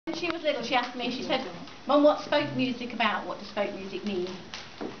When she was little, she asked me, she said, "Mum, what's folk music about? What does folk music mean?"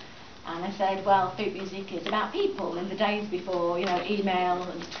 And I said, well, folk music is about people. In the days before, email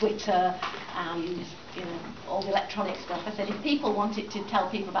and Twitter and, all the electronic stuff, I said, if people wanted to tell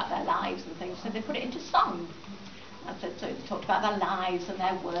people about their lives and things, so they put it into song. I said, so they talked about their lives and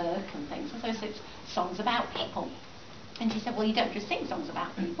their work and things, and so it's songs about people. And she said, well, you don't just sing songs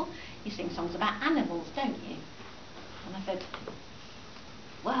about people, you sing songs about animals, don't you? And I said,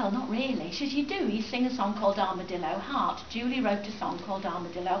 well, not really. She said, you do. You sing a song called Armadillo Heart. Julie wrote a song called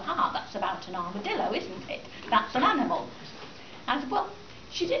Armadillo Heart. That's about an armadillo, isn't it? That's an animal. And I said, well,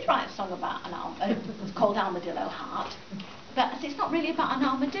 she did write a song about called Armadillo Heart. But I said, it's not really about an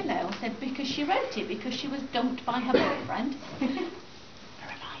armadillo. I said, because she wrote it, because she was dumped by her boyfriend.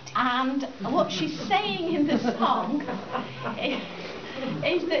 And what she's saying in the song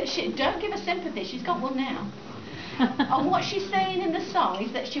is that she, don't give her sympathy, she's got one now. And what she's saying in the song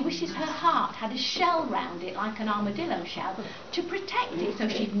is that she wishes her heart had a shell round it, like an armadillo shell, to protect it so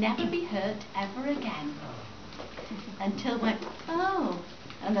she'd never be hurt ever again. Until went, oh.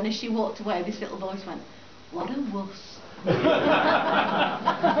 And then as she walked away, this little voice went, what a wuss.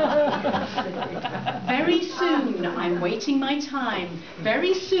 Very soon, I'm waiting my time.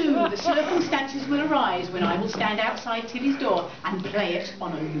 Very soon, the circumstances will arise when I will stand outside Tilly's door and play it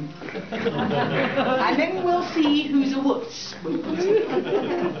on a loop. And then we'll see who's a wuss. We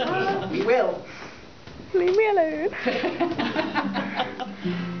will. Leave me alone.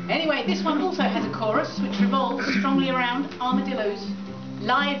 Anyway, this one also has a chorus which revolves strongly around armadillos,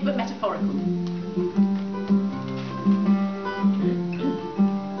 live but metaphorical.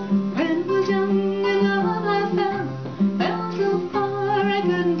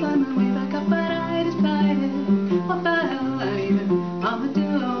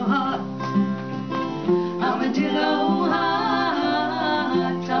 Armadillo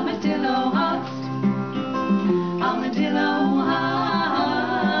heart, armadillo heart, armadillo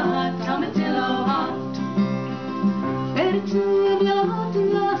heart, armadillo heart. Better to have loved and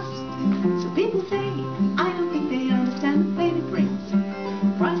lost. So people say, I don't think they understand the pain it brings.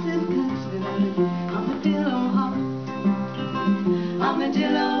 Prices cuts without it. Armadillo heart,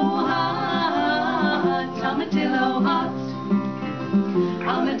 armadillo heart, armadillo heart,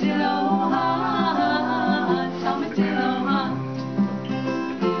 armadillo heart.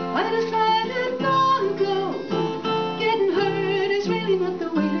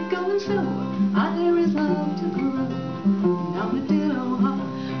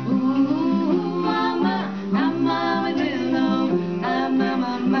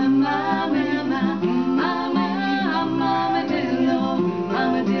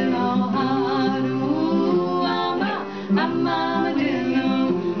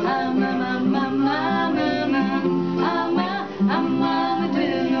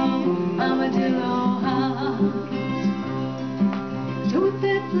 So if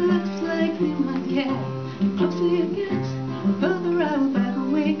it looks like they might care, the closer it gets, the further I will back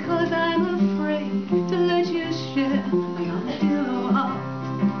away, 'cause I'm afraid to let you share my armadillo heart.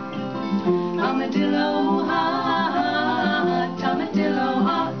 Armadillo